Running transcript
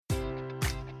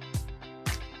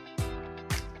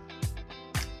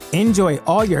Enjoy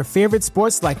all your favorite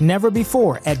sports like never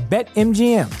before at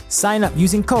BetMGM. Sign up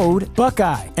using code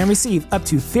Buckeye and receive up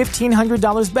to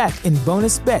 $1,500 back in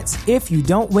bonus bets if you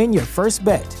don't win your first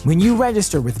bet. When you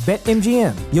register with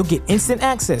BetMGM, you'll get instant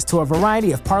access to a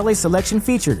variety of parlay selection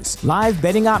features, live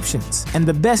betting options, and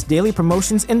the best daily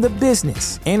promotions in the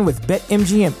business. And with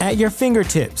BetMGM at your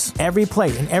fingertips, every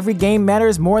play and every game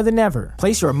matters more than ever.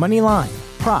 Place your money line,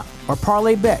 prop, or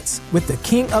parlay bets with the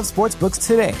king of sportsbooks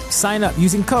today. Sign up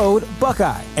using code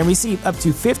Buckeye and receive up to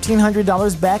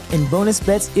 $1,500 back in bonus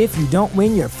bets if you don't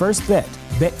win your first bet.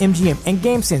 BetMGM and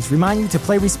GameSense remind you to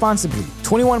play responsibly.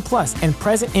 21 plus and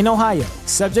present in Ohio,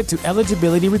 subject to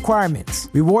eligibility requirements.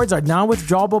 Rewards are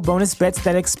non-withdrawable bonus bets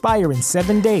that expire in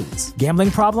 7 days. Gambling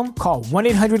problem? Call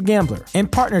 1-800-GAMBLER. In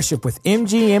partnership with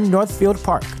MGM Northfield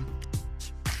Park.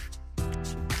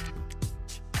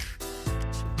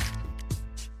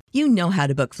 You know how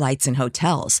to book flights and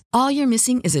hotels. All you're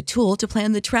missing is a tool to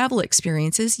plan the travel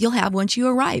experiences you'll have once you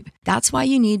arrive. That's why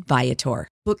you need Viator.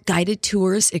 Book guided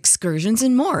tours, excursions,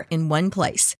 and more in one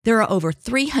place. There are over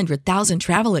 300,000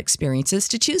 travel experiences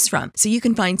to choose from, so you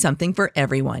can find something for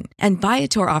everyone. And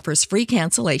Viator offers free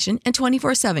cancellation and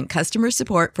 24/7 customer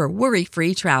support for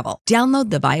worry-free travel.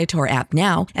 Download the Viator app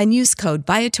now and use code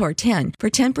Viator10 for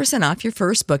 10% off your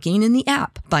first booking in the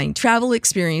app. Find travel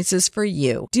experiences for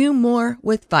you. Do more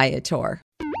with Viator.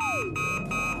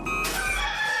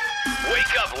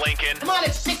 Wake up, Lincoln. Come on,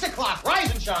 it's 6 o'clock. Rise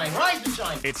and shine, rise and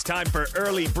shine. It's time for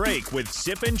Early Break with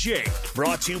Sip and Jake,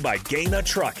 brought to you by Gaina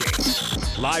Trucking.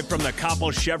 Live from the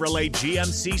Coppel Chevrolet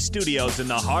GMC studios in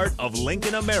the heart of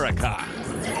Lincoln, America.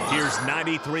 Here's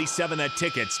 93.7 The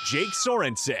Ticket's Jake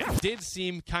Sorensen. Did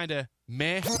seem kind of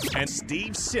meh. And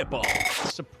Steve Sipple.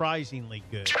 Surprisingly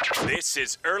good. This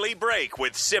is Early Break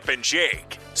with Sip and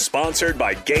Jake, sponsored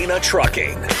by Gaina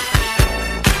Trucking.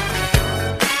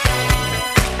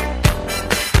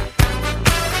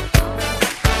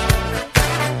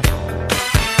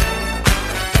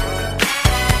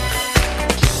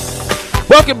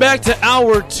 Welcome back to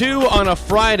Hour 2 on a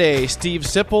Friday. Steve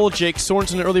Sipple, Jake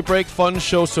Sorensen, Early Break. Fun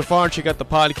show so far. Check out the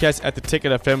podcast at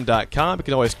theticketfm.com. You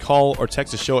can always call or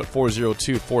text the show at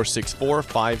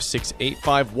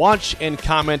 402-464-5685. Watch and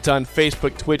comment on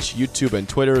Facebook, Twitch, YouTube, and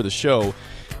Twitter. The show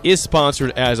is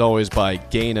sponsored, as always, by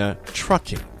Gaina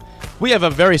Trucking. We have a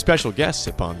very special guest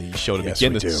Sip on the show to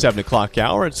begin the 7 o'clock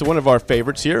hour. It's one of our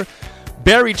favorites here.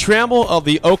 Barry Tramel of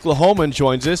the Oklahoman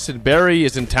joins us, and Barry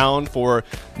is in town for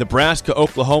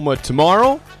Nebraska-Oklahoma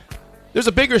tomorrow. There's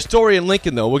a bigger story in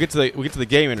Lincoln, though. We'll get to the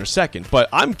game in a second. But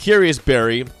I'm curious,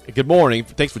 Barry. Good morning.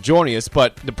 Thanks for joining us.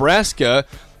 But Nebraska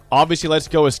obviously lets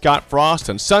go of Scott Frost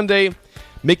on Sunday.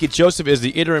 Mickey Joseph is the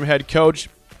interim head coach.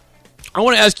 I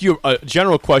want to ask you a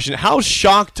general question. How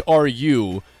shocked are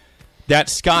you that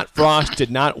Scott Frost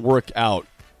did not work out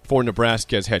for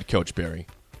Nebraska as head coach, Barry?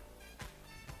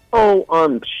 Oh,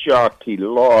 I'm shocked he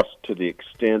lost to the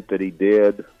extent that he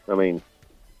did. I mean,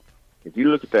 if you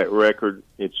look at that record,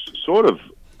 it's sort of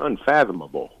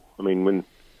unfathomable. I mean, when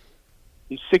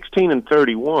he's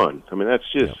 16-31, I mean, that's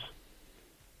just,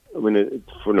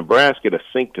 for Nebraska to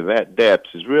sink to that depth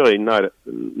is really not,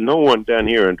 no one down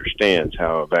here understands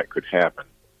how that could happen.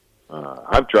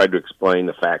 I've tried to explain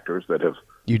the factors that have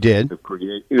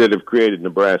created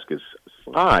Nebraska's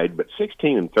slide, but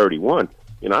 16-31.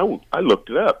 I looked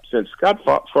it up. Since Scott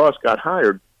Frost got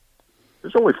hired,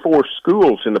 there's only 4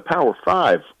 schools in the Power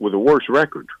 5 with a worse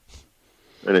record,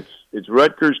 and it's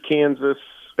Rutgers, Kansas,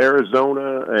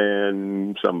 Arizona,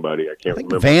 and somebody I can't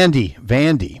remember.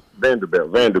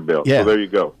 Vanderbilt. Yeah. So there you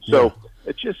go. So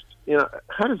it's just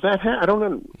how does that happen? I don't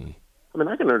know. I mean,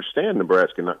 I can understand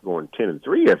Nebraska not going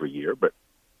 10-3 every year, but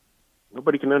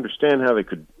nobody can understand how they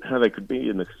could be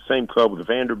in the same club with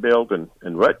Vanderbilt and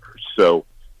Rutgers. So.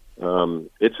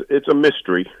 It's a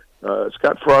mystery.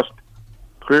 Scott Frost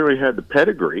clearly had the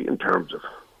pedigree in terms of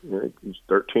he's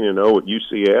 13-0 at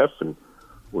UCF and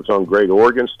was on great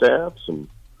Oregon staffs and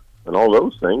all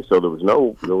those things. So there were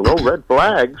no red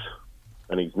flags,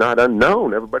 and he's not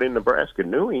unknown. Everybody in Nebraska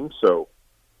knew him. So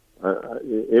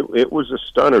it was a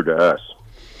stunner to us.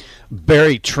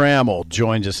 Barry Tramel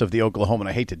joins us of the Oklahoman.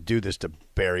 I hate to do this to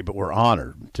Barry, but we're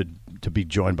honored to be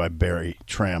joined by Barry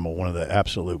Tramel, one of the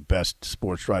absolute best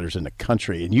sports writers in the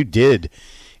country. And you did,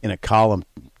 in a column,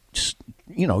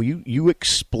 you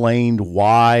explained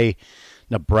why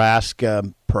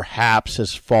Nebraska perhaps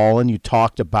has fallen. You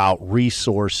talked about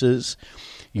resources.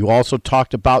 You also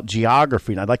talked about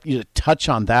geography, and I'd like you to touch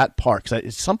on that part because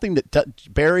it's something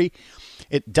that, Barry,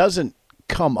 it doesn't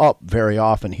come up very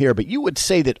often here, but you would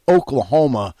say that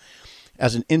Oklahoma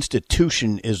as an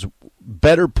institution is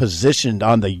better positioned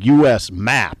on the U.S.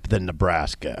 map than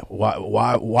Nebraska.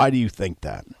 Why do you think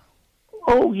that?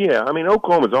 Oh yeah, I mean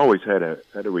Oklahoma's always had a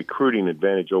recruiting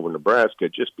advantage over Nebraska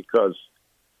just because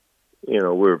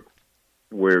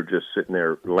we're just sitting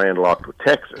there landlocked with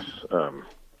Texas.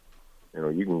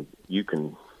 You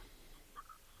can.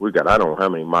 We've got I don't know how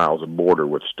many miles of border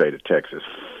with the state of Texas.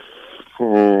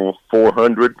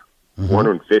 400,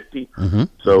 450.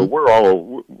 So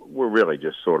we're really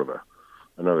just sort of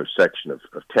another section of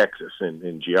Texas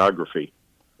in geography,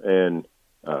 and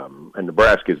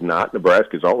Nebraska's not.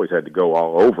 Nebraska's always had to go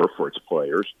all over for its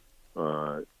players.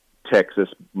 Texas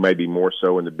maybe more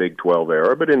so in the Big 12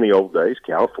 era, but in the old days,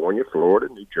 California,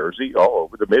 Florida, New Jersey, all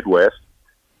over the Midwest.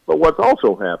 But what's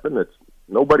also happened that's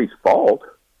nobody's fault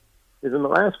is in the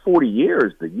last 40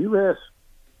 years, the U.S.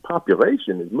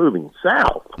 population is moving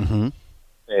south.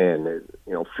 And,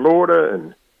 Florida,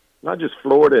 and not just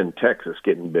Florida and Texas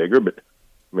getting bigger, but,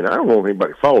 I mean, I don't know if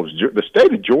anybody follows. The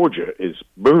state of Georgia is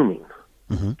booming.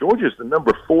 Georgia is the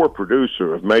number 4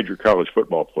 producer of major college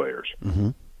football players.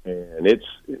 And it's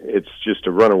just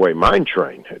a runaway mine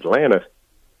train. Atlanta,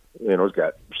 has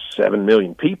got 7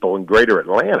 million people in greater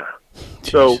Atlanta.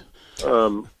 Jeez.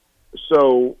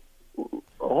 So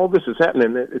all this is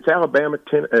happening. It's Alabama,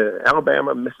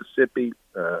 Mississippi,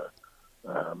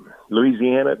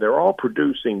 Louisiana. They're all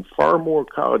producing far more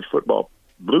college football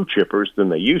blue chippers than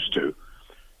they used to.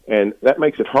 And that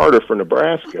makes it harder for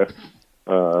Nebraska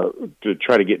to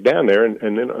try to get down there.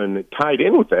 And tied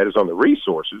in with that is on the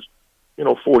resources.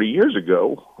 40 years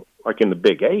ago, like in the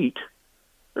Big 8,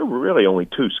 there were really only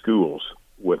 2 schools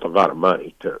with a lot of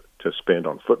money to spend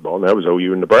on football, and that was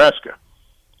OU and Nebraska.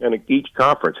 And each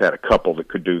conference had a couple that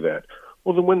could do that.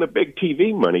 Well, then when the big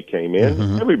TV money came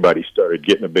in, everybody started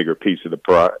getting a bigger piece of the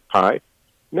pie.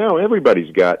 Now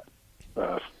everybody's got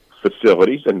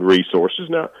facilities and resources.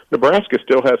 Now, Nebraska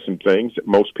still has some things that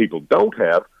most people don't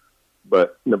have,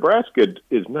 but Nebraska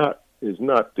is not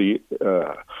the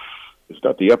it's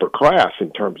not the upper class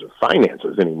in terms of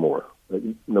finances anymore.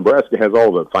 Nebraska has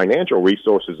all the financial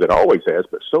resources it always has,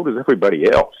 but so does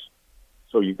everybody else.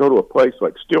 So you go to a place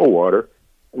like Stillwater,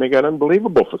 and they got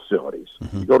unbelievable facilities.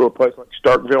 You go to a place like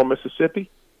Starkville, Mississippi,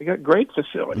 they got great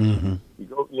facilities. You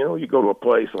go to a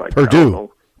place like Purdue,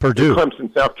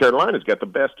 Clemson, South Carolina's got the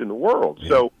best in the world. Yeah.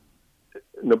 So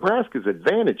Nebraska's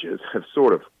advantages have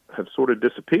sort of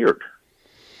disappeared.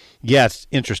 Yes,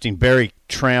 interesting. Barry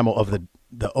Tramel of the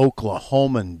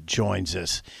Oklahoman joins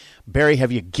us. Barry,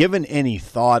 have you given any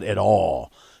thought at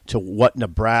all to what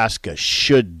Nebraska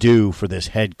should do for this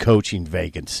head coaching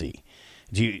vacancy?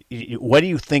 What do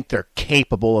you think they're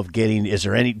capable of getting?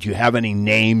 Do you have any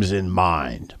names in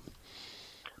mind?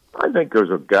 I think there's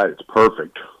a guy that's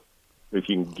perfect if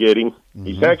you can get him.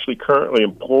 He's actually currently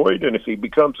employed, and if he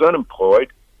becomes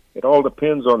unemployed, it all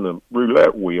depends on the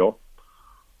roulette wheel.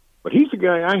 But he's the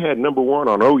guy I had number 1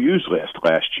 on OU's list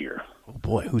last year. Oh,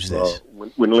 boy, who's this?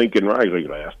 When Lincoln Riley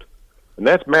left. And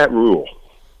that's Matt Rule.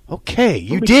 Okay,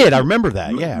 you did. I remember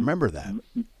that. Yeah, I remember that.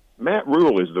 Matt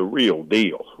Rule is the real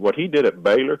deal. What he did at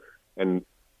Baylor, and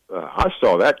I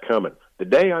saw that coming. The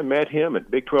day I met him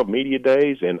at Big 12 Media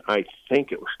Days, and I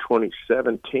think it was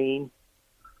 2017.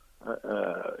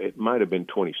 It might have been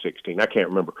 2016. I can't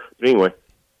remember. But anyway,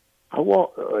 it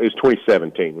was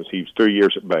 2017. He was 3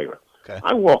 years at Baylor. Okay.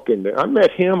 I walk in there. I met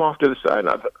him off to the side, and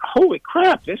I thought, holy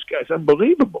crap, this guy's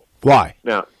unbelievable. Why?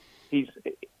 Now,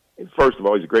 first of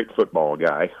all, he's a great football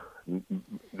guy.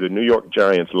 The New York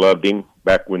Giants loved him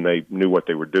back when they knew what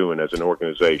they were doing as an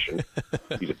organization.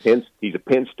 He's a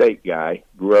Penn State guy.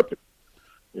 Grew up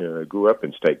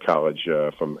in State College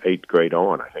from 8th grade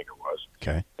on, I think it was.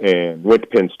 Okay. And went to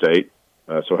Penn State,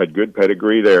 so had good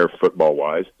pedigree there football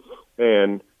wise.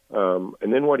 And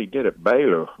then what he did at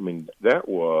Baylor, I mean, that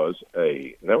was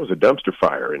a dumpster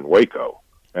fire in Waco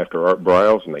after Art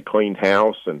Briles, and they cleaned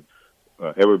house, and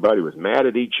everybody was mad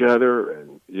at each other,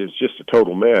 and it was just a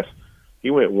total mess. He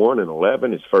went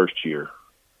 1-11 his first year,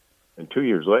 and 2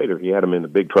 years later he had them in the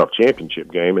Big 12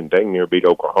 championship game and dang near beat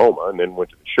Oklahoma, and then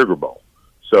went to the Sugar Bowl.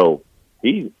 So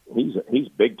he's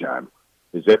big time.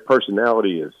 His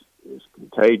personality is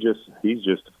contagious. He's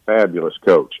just a fabulous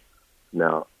coach.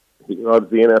 Now, he loves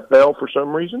the NFL for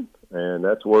some reason, and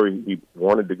that's where he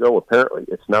wanted to go. Apparently,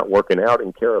 it's not working out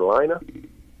in Carolina.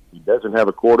 He doesn't have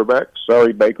a quarterback.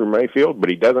 Sorry, Baker Mayfield, but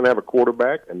he doesn't have a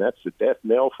quarterback, and that's the death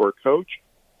knell for a coach.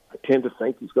 I tend to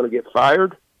think he's going to get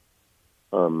fired.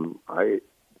 I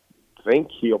think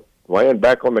he'll land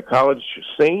back on the college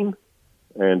scene,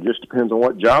 and just depends on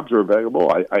what jobs are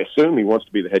available. I assume he wants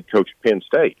to be the head coach at Penn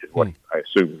State, is what I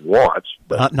assume he wants.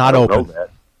 But not open. Know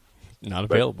that. Not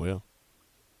available, yeah.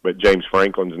 But James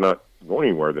Franklin's not going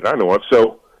anywhere that I know of.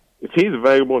 So if he's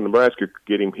available and Nebraska could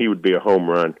get him, he would be a home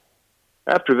run.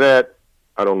 After that,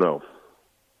 I don't know.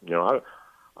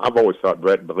 I've always thought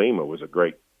Brett Bielema was a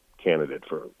great candidate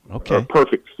for a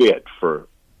perfect fit for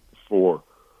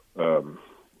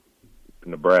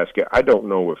Nebraska. I don't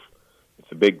know if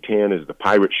the Big Ten is the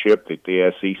pirate ship that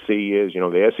the SEC is.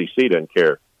 The SEC doesn't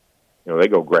care. They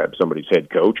go grab somebody's head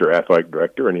coach or athletic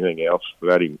director or anything else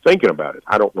without even thinking about it.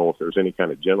 I don't know if there's any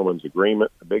kind of gentleman's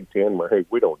agreement in the Big Ten where, hey,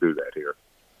 we don't do that here.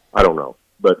 I don't know.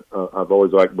 But I've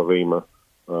always liked Bielema.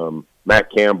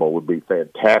 Matt Campbell would be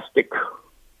fantastic.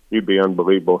 He'd be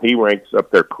unbelievable. He ranks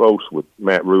up there close with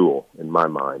Matt Rule in my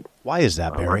mind. Why is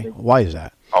that, Barry? Why is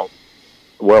that?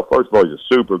 Well, first of all, he's a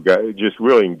super guy, just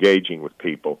really engaging with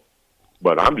people.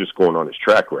 But I'm just going on his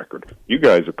track record. You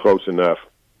guys are close enough.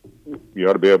 You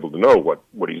ought to be able to know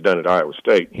what he's done at Iowa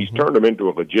State. He's turned them into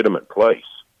a legitimate place.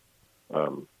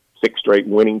 6 straight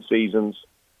winning seasons,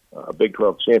 a Big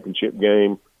 12 championship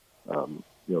game.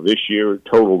 This year,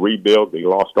 total rebuild. They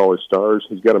lost all his stars.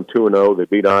 He's got them 2-0. They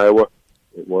beat Iowa.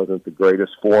 It wasn't the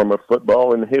greatest form of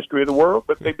football in the history of the world,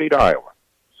 but they beat Iowa.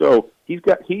 So he's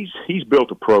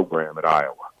built a program at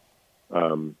Iowa.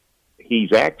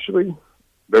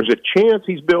 There's a chance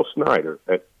he's Bill Snyder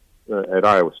at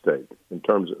Iowa State in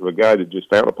terms of a guy that just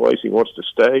found a place he wants to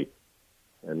stay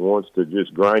and wants to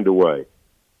just grind away.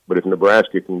 But if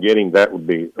Nebraska can get him, that would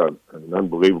be an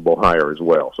unbelievable hire as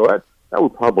well. So that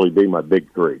would probably be my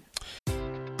big 3.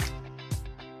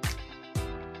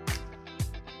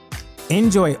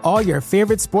 Enjoy all your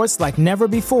favorite sports like never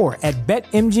before at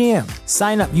BetMGM.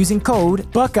 Sign up using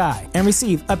code Buckeye and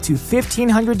receive up to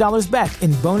 $1,500 back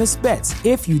in bonus bets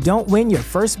if you don't win your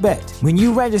first bet. When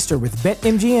you register with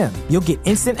BetMGM, you'll get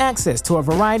instant access to a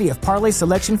variety of parlay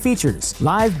selection features,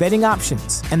 live betting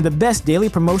options, and the best daily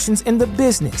promotions in the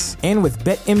business. And with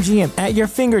BetMGM at your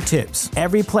fingertips,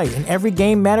 every play and every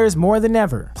game matters more than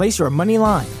ever. Place your money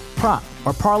line, prop,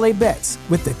 or parlay bets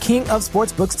with the king of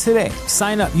sportsbooks today.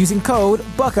 Sign up using code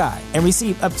Buckeye and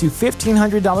receive up to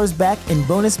 $1,500 back in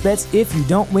bonus bets if you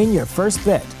don't win your first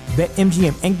bet.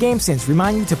 BetMGM and GameSense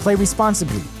remind you to play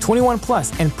responsibly. 21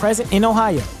 plus and present in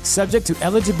Ohio, subject to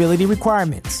eligibility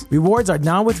requirements. Rewards are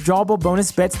non-withdrawable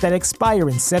bonus bets that expire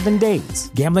in 7 days.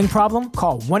 Gambling problem?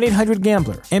 Call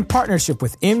 1-800-GAMBLER. In partnership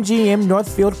with MGM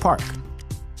Northfield Park.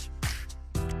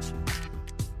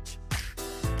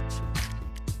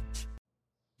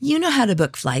 You know how to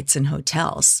book flights and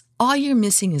hotels. All you're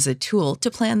missing is a tool to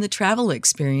plan the travel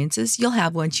experiences you'll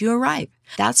have once you arrive.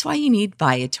 That's why you need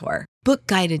Viator. Book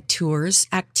guided tours,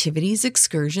 activities,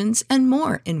 excursions, and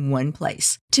more in one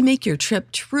place to make your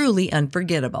trip truly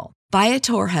unforgettable.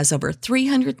 Viator has over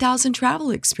 300,000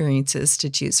 travel experiences to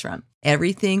choose from.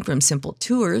 Everything from simple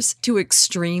tours to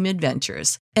extreme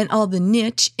adventures and all the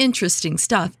niche, interesting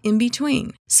stuff in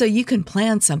between. So you can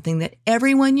plan something that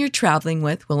everyone you're traveling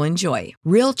with will enjoy.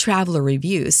 Real traveler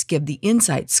reviews give the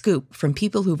inside scoop from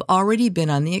people who've already been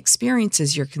on the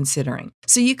experiences you're considering.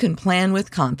 So you can plan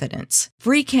with confidence.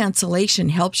 Free cancellation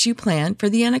helps you plan for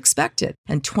the unexpected.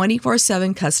 And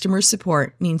 24/7 customer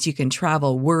support means you can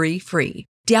travel worry-free.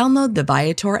 Download the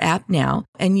Viator app now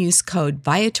and use code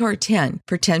Viator10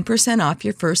 for 10% off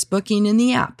your first booking in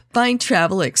the app. Find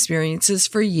travel experiences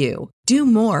for you. Do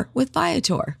more with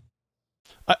Viator.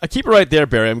 I keep it right there,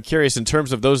 Barry. I'm curious in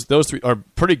terms of those 3 are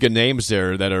pretty good names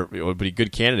there that would be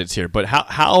good candidates here. But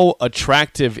how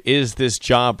attractive is this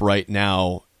job right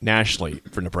now nationally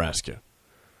for Nebraska?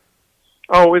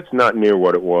 Oh, it's not near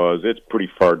what it was. It's pretty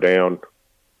far down.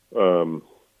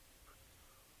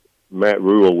 Matt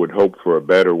Rule would hope for a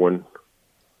better one,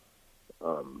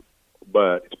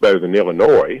 but it's better than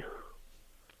Illinois.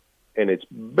 And it's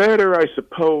better, I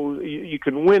suppose. You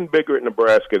can win bigger at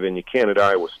Nebraska than you can at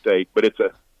Iowa State, but it's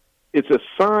a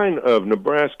sign of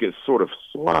Nebraska's sort of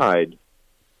slide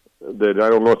that I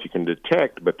don't know if you can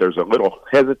detect, but there's a little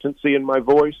hesitancy in my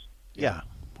voice. Yeah,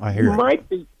 I hear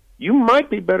it. You might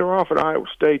be better off at Iowa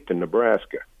State than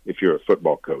Nebraska if you're a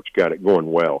football coach. Got it going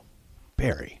well.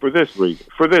 Barry. For this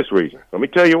reason. Let me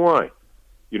tell you why.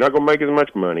 You're not going to make as much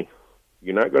money.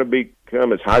 You're not going to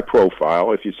become as high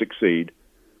profile if you succeed.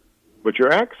 But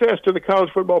your access to the college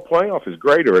football playoff is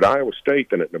greater at Iowa State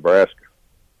than at Nebraska.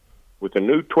 With the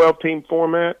new 12-team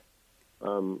format,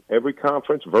 every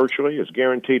conference virtually is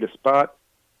guaranteed a spot.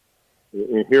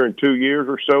 Here in 2 years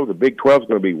or so, the Big 12 is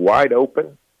going to be wide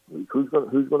open. Who's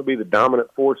going to be the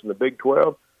dominant force in the Big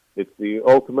 12? It's the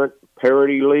ultimate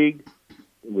parity league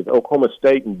with Oklahoma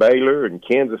State and Baylor and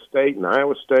Kansas State and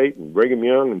Iowa State and Brigham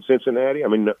Young and Cincinnati. I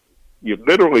mean, you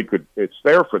literally could – it's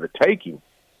there for the taking.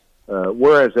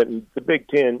 Whereas at the Big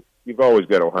Ten, you've always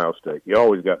got Ohio State. You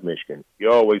always got Michigan.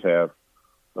 You always have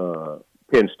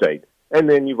Penn State. And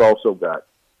then you've also got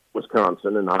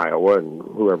Wisconsin and Iowa and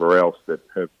whoever else that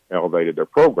have elevated their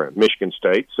program, Michigan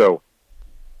State. So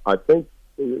I think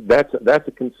that's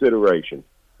a consideration.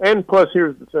 And plus,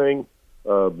 here's the thing: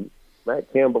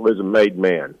 Matt Campbell is a made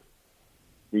man.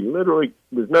 He literally,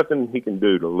 there's nothing he can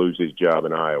do to lose his job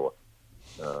in Iowa,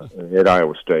 at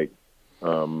Iowa State.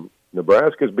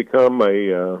 Nebraska's become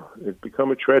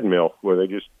a treadmill where they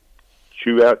just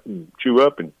chew up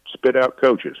and spit out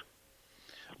coaches.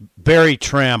 Barry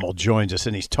Tramel joins us,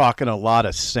 and he's talking a lot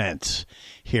of sense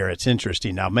here. It's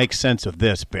interesting. Now, make sense of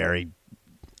this, Barry.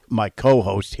 My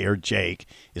co-host here, Jake,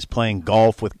 is playing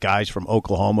golf with guys from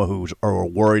Oklahoma who are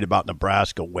worried about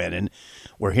Nebraska winning.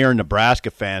 We're hearing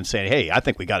Nebraska fans saying, hey, I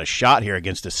think we got a shot here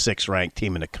against a 6th-ranked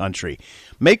team in the country.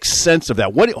 Make sense of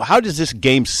that. How does this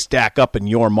game stack up in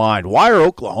your mind? Why are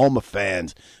Oklahoma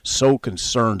fans so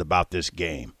concerned about this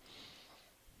game?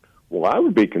 Well, I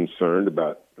would be concerned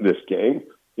about this game.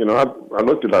 You know, I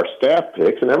looked at our staff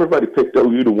picks, and everybody picked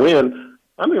OU to win.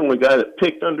 I'm the only guy that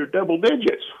picked under double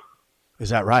digits. Is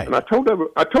that right? And I told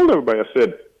everybody, I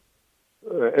said,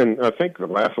 and I think the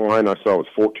last line I saw was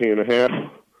 14.5.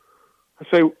 I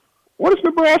say, what has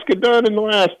Nebraska done in the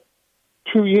last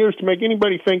 2 years to make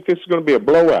anybody think this is going to be a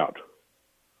blowout?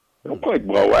 They don't play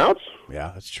blowouts.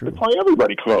 Yeah, that's true. They play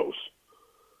everybody close.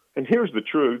 And here's the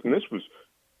truth, and this was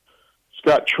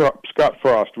Scott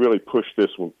Frost really pushed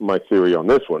my theory on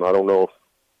this one. I don't know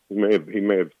if he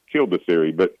may have killed the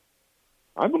theory, but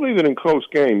I believe that in close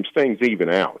games, things even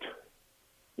out.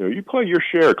 You know, you play your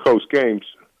share of close games.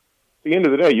 At the end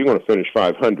of the day, you're going to finish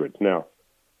 500. Now,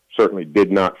 certainly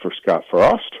did not for Scott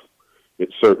Frost. It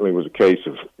certainly was a case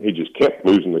of he just kept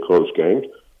losing the close games.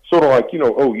 Sort of like, you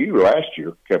know, OU last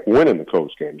year kept winning the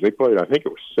close games. They played, I think it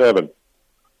was 7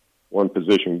 one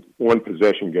possession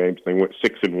games. They went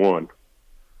 6-1.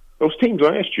 Those teams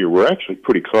last year were actually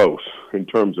pretty close in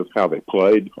terms of how they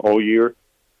played all year.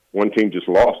 One team just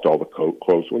lost all the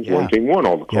close ones. Yeah. One team won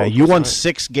all the close ones. Yeah, you won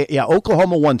 6 games. Yeah,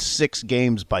 Oklahoma won 6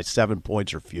 games by 7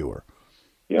 points or fewer.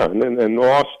 Yeah, and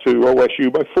lost to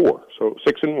OSU by 4, so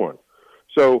 6-1.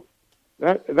 So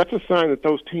that's a sign that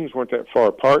those teams weren't that far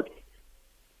apart.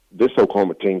 This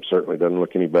Oklahoma team certainly doesn't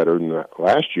look any better than that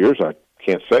last year's. I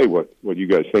can't say what you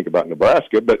guys think about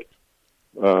Nebraska, but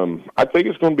I think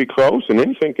it's going to be close, and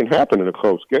anything can happen in a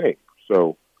close game.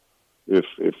 So if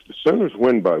the Sooners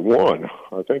win by 1,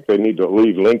 I think they need to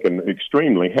leave Lincoln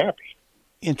extremely happy.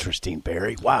 Interesting,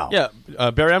 Barry. Wow. Yeah,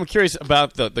 Barry, I'm curious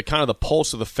about the kind of the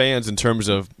pulse of the fans in terms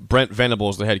of Brent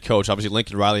Venables, the head coach. Obviously,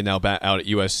 Lincoln Riley now back out at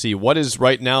USC. What is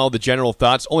right now the general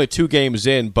thoughts? Only 2 games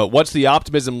in, but what's the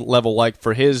optimism level like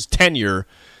for his tenure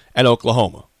at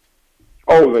Oklahoma?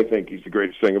 Oh, they think he's the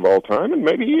greatest thing of all time, and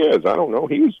maybe he is. I don't know.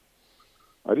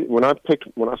 When I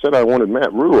said I wanted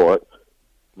Matt Rule,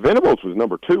 Venables was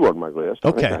number 2 on my list.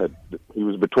 Okay. He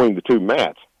was between the 2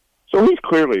 Matts. So he's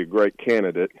clearly a great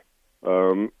candidate.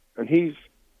 And he's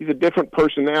a different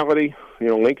personality. You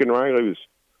know, Lincoln Riley was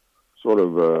sort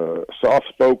of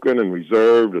soft-spoken and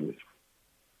reserved and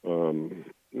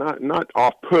not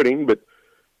off-putting, but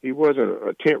he wasn't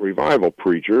a tent revival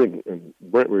preacher. And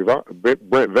Brent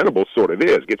Venables sort of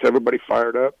is. Gets everybody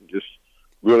fired up and just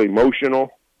really emotional.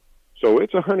 So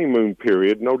it's a honeymoon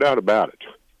period, no doubt about it.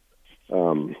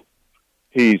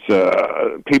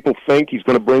 People think he's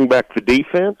going to bring back the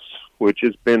defense, which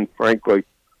has been, frankly,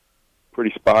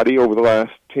 pretty spotty over the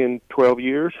last 10, 12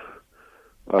 years.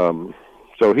 So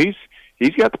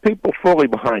he's got the people fully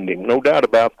behind him, no doubt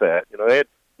about that. You know,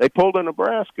 they pulled in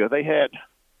Nebraska. They had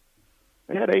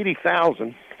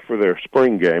 80,000 for their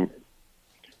spring game,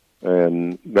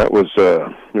 and that was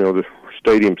the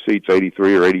stadium seats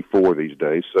 83 or 84 these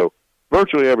days. So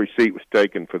virtually every seat was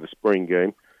taken for the spring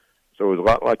game. So it was a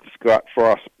lot like the Scott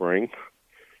Frost spring.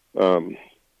 I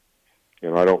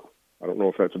don't know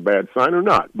if that's a bad sign or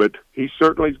not, but he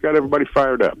certainly's got everybody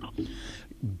fired up.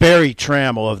 Barry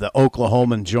Tramel of the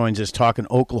Oklahoman joins us, talking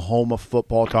Oklahoma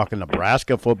football, talking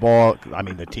Nebraska football. I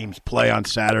mean, the teams play on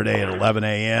Saturday at 11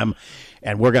 a.m.,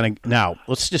 and we're going to – now,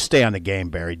 let's just stay on the game,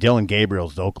 Barry. Dylan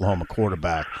Gabriel's the Oklahoma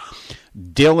quarterback.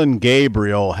 Dylan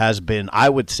Gabriel has been, I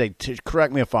would say,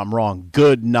 correct me if I'm wrong,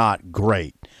 good, not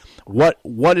great. What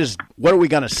are we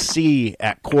going to see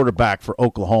at quarterback for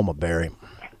Oklahoma, Barry?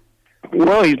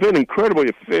 Well, he's been incredibly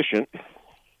efficient.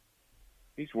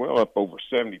 He's well up over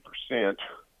 70%.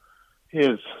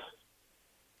 His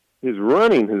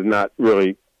running has not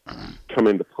really come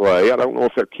into play. I don't know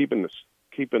if they're keeping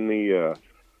the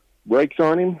brakes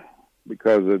on him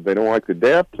because they don't like the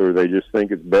depth, or they just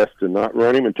think it's best to not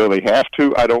run him until they have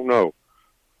to. I don't know.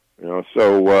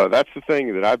 So that's the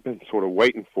thing that I've been sort of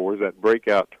waiting for, is that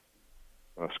breakout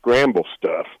scramble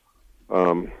stuff.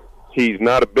 He's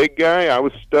not a big guy. I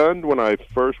was stunned when I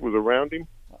first was around him.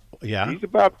 Yeah. He's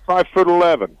about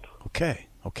 5'11". Okay.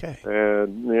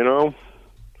 And,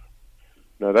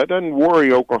 Now, that doesn't worry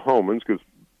Oklahomans because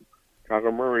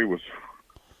Kyler Murray was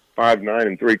 5'9"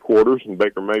 and 3/4, and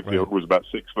Baker Mayfield was about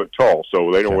 6 foot tall,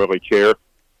 so they don't really care.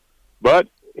 But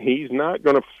he's not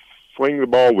going to fling the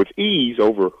ball with ease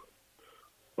over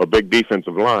a big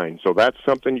defensive line, so that's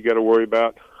something you got to worry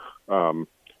about. But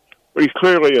he's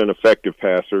clearly an effective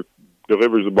passer,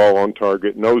 delivers the ball on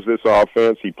target, knows this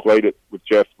offense. He played it with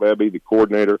Jeff Lebby, the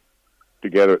coordinator,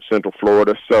 together at Central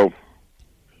Florida. So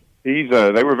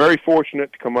they were very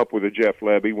fortunate to come up with a Jeff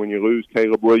Lebby when you lose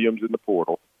Caleb Williams in the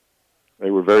portal.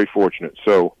 They were very fortunate.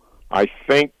 So I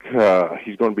think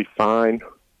he's going to be fine,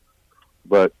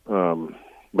 but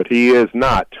he is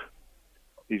not.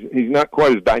 He's not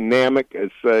quite as dynamic as,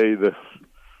 say,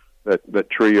 that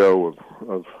trio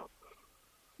of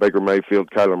Baker Mayfield,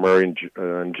 Kyler Murray,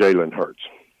 and Jalen Hurts.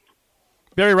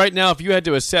 Barry, right now, if you had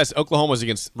to assess Oklahoma's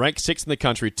against ranked 6th in the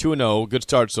country, 2-0, good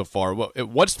start so far.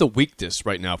 What's the weakness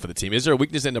right now for the team? Is there a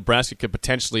weakness that Nebraska could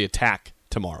potentially attack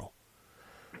tomorrow?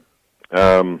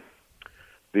 The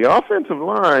offensive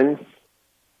line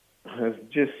has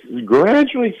just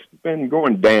gradually been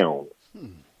going down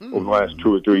over the last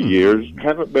 2 or 3 years.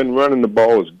 Haven't been running the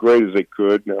ball as great as they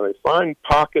could. Now, they find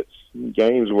pockets in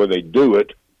games where they do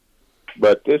it,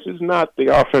 but this is not the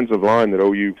offensive line that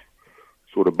OU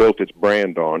sort of built its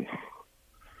brand on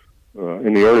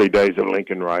in the early days of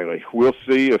Lincoln Riley. We'll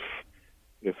see if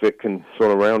it can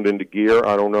sort of round into gear.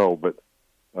 I don't know, but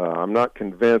I'm not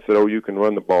convinced that OU can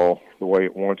run the ball the way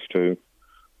it wants to.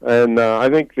 And I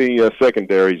think the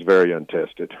secondary is very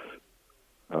untested.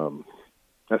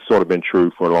 That's sort of been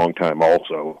true for a long time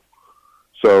also.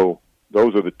 So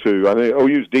those are the two. I think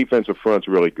OU's defensive front's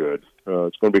really good.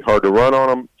 It's going to be hard to run on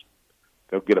them.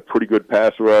 They'll get a pretty good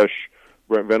pass rush.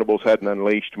 Brent Venables hadn't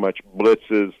unleashed much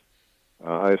blitzes.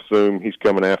 I assume he's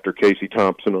coming after Casey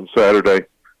Thompson on Saturday.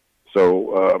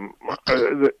 So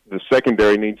the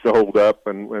secondary needs to hold up,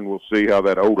 and we'll see how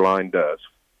that O-line does.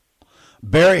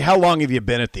 Barry, how long have you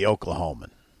been at the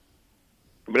Oklahoman?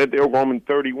 I've been at the Oklahoman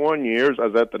 31 years. I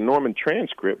was at the Norman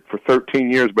Transcript for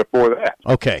 13 years before that.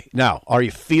 Okay. Now, are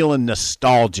you feeling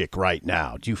nostalgic right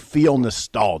now? Do you feel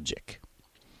nostalgic?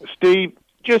 Steve,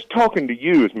 just talking to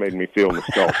you has made me feel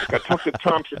nostalgic. I talked to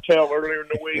Tom Chattel earlier in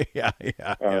the week. Yeah.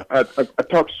 I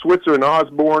talked to Switzer and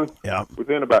Osborne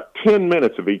within about 10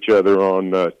 minutes of each other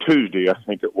on Tuesday, I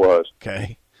think it was.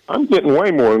 Okay. I'm getting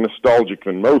way more nostalgic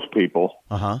than most people.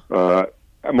 Uh-huh.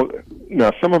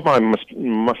 Now, some of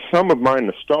my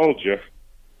nostalgia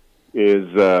is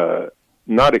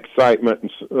not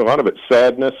excitement. A lot of it's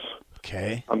sadness.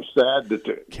 Okay. I'm sad that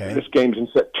this game's in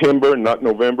September and not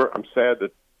November. I'm sad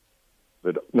that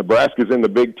Nebraska's in the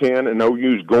Big Ten and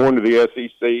OU's going to the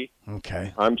SEC.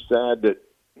 Okay. I'm sad that,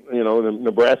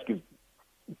 Nebraska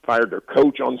fired their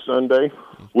coach on Sunday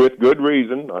with good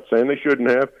reason. Not saying they shouldn't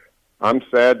have. I'm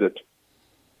sad that,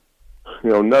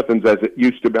 nothing's as it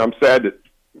used to be. I'm sad that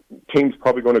teams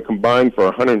probably going to combine for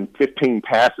 115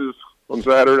 passes on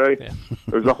Saturday. Yeah.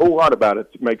 There's a whole lot about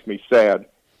it that makes me sad.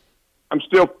 I'm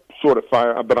still sort of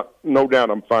fired, but no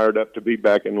doubt I'm fired up to be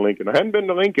back in Lincoln. I hadn't been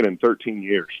to Lincoln in 13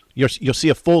 years. You'll see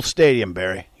a full stadium,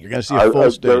 Barry. You're going to see a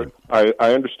full stadium. I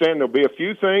understand there'll be a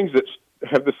few things that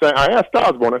have the same. I asked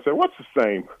Osborne, I said, what's the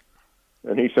same?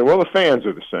 And he said, well, the fans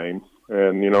are the same.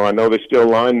 And, I know they still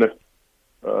line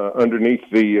underneath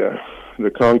the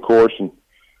concourse and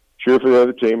cheer for the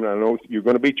other team. And I know you're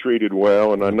going to be treated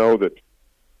well. And I know that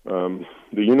the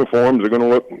uniforms are going to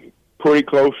look pretty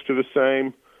close to the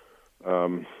same.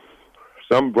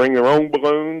 Some bring their own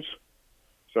balloons.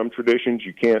 Some traditions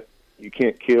you can't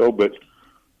kill, but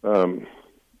I'm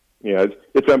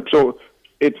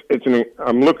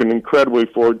looking incredibly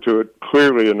forward to it.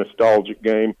 Clearly a nostalgic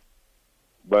game,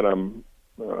 but I'm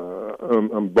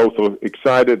both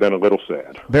excited and a little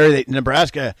sad. Barry,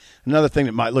 Nebraska. Another thing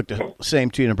that might look the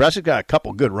same to you. Nebraska got a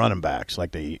couple good running backs,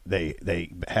 like they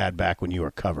had back when you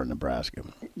were covering Nebraska.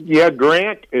 Yeah,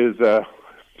 Grant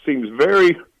seems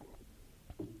very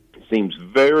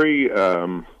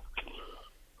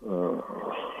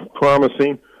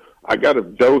promising. I got a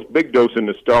big dose of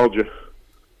nostalgia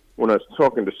when I was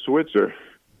talking to Switzer.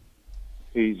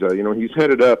 He's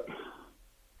headed up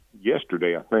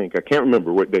yesterday, I think. I can't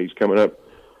remember what day he's coming up.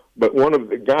 But one of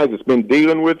the guys that's been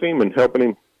dealing with him and helping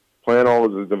him plan all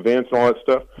of his events and all that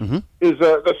stuff is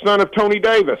the son of Tony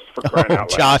Davis, for crying out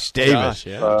loud. Josh Davis.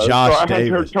 Josh so I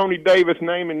haven't heard Tony Davis'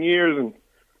 name in years, and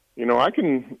I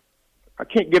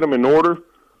can't get them in order,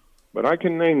 but I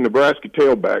can name Nebraska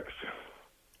tailbacks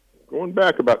going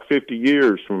back about 50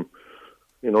 years from,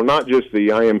 not just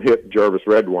the I Am Hip Jarvis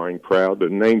Redwine crowd, the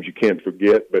names you can't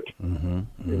forget, but,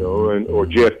 or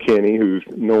Jeff Kenny, who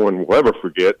no one will ever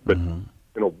forget, but,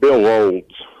 Bill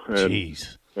Olds. And,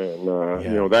 jeez.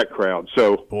 and that crowd.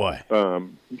 So,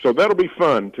 so that'll be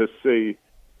fun to see.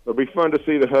 It'll be fun to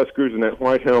see the Huskers in that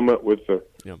white helmet with the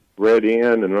red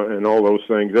end and all those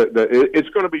things. It's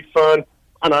going to be fun.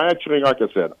 And I actually, like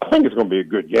I said, I think it's going to be a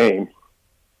good game,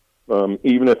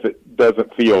 even if it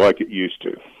doesn't feel like it used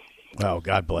to. Oh,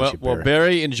 God bless you, Barry. Well,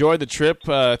 Barry, enjoy the trip.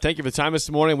 Thank you for the time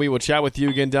this morning. We will chat with you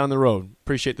again down the road.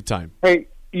 Appreciate the time. Hey,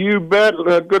 you bet.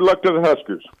 Good luck to the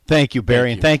Huskers. Thank you,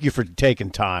 Barry, and thank you for taking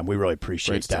time. We really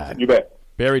appreciate that. You bet.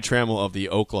 Barry Tramel of the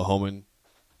Oklahoman.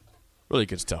 Really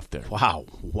good stuff there. Wow.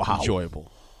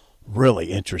 Enjoyable.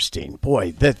 Really interesting.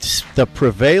 Boy, that's the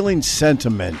prevailing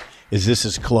sentiment is this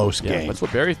is close game. That's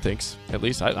what Barry thinks. At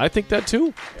least I think that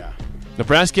too. Yeah.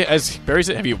 Nebraska, as Barry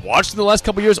said, have you watched in the last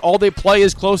couple of years? All they play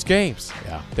is close games.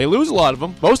 Yeah. They lose a lot of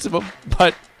them, most of them,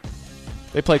 but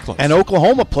they play close. And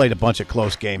Oklahoma played a bunch of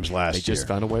close games last year. They just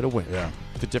found a way to win. Yeah.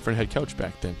 With a different head coach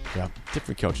back then. Yeah.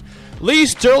 Different coach. Lee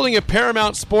Sterling of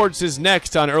Paramount Sports is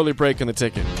next on Early Break on the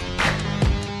Ticket.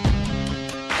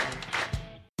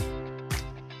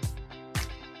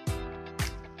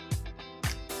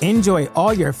 Enjoy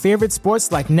all your favorite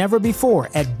sports like never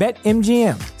before at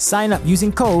BetMGM. Sign up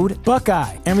using code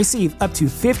Buckeye and receive up to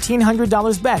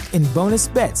 $1,500 back in bonus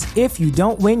bets if you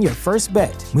don't win your first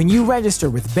bet. When you register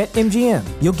with BetMGM,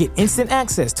 you'll get instant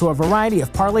access to a variety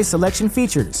of parlay selection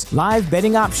features, live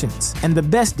betting options, and the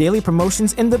best daily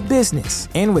promotions in the business.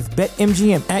 And with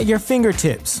BetMGM at your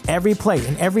fingertips, every play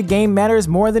and every game matters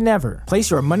more than ever.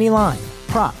 Place your money line,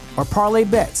 prop, or parlay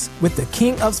bets with the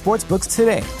king of sportsbooks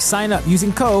today. Sign up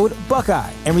using code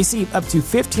Buckeye and receive up to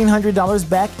 $1,500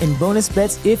 back in bonus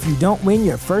bets if you don't win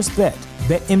your first bet.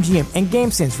 BetMGM and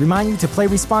GameSense remind you to play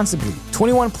responsibly.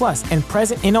 21 plus and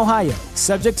present in Ohio,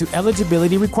 subject to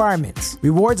eligibility requirements.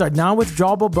 Rewards are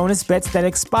non-withdrawable bonus bets that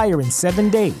expire in 7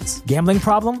 days. Gambling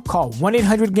problem? Call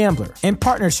 1-800-GAMBLER. In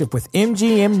partnership with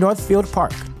MGM Northfield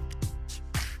Park.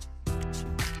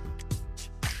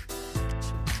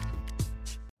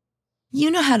 You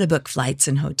know how to book flights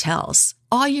and hotels.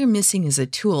 All you're missing is a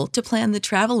tool to plan the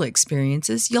travel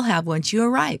experiences you'll have once you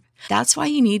arrive. That's why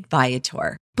you need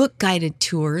Viator. Book guided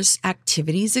tours,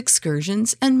 activities,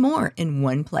 excursions, and more in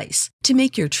one place to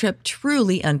make your trip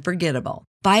truly unforgettable.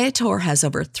 Viator has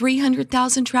over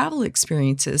 300,000 travel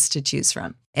experiences to choose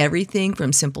from. Everything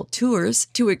from simple tours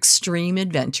to extreme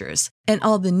adventures and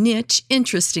all the niche,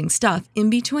 interesting stuff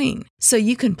in between. So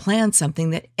you can plan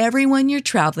something that everyone you're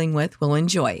traveling with will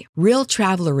enjoy. Real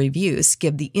traveler reviews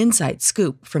give the inside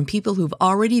scoop from people who've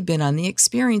already been on the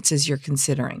experiences you're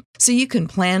considering. So you can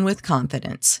plan with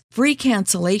confidence. Free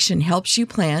cancellation helps you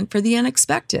plan for the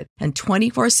unexpected. And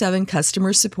 24/7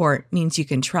 customer support means you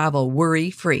can travel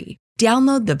worry-free.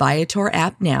 Download the Viator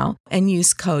app now and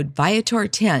use code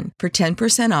Viator10 for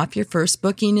 10% off your first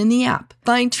booking in the app.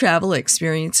 Find travel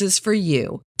experiences for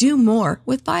you. Do more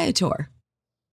with Viator.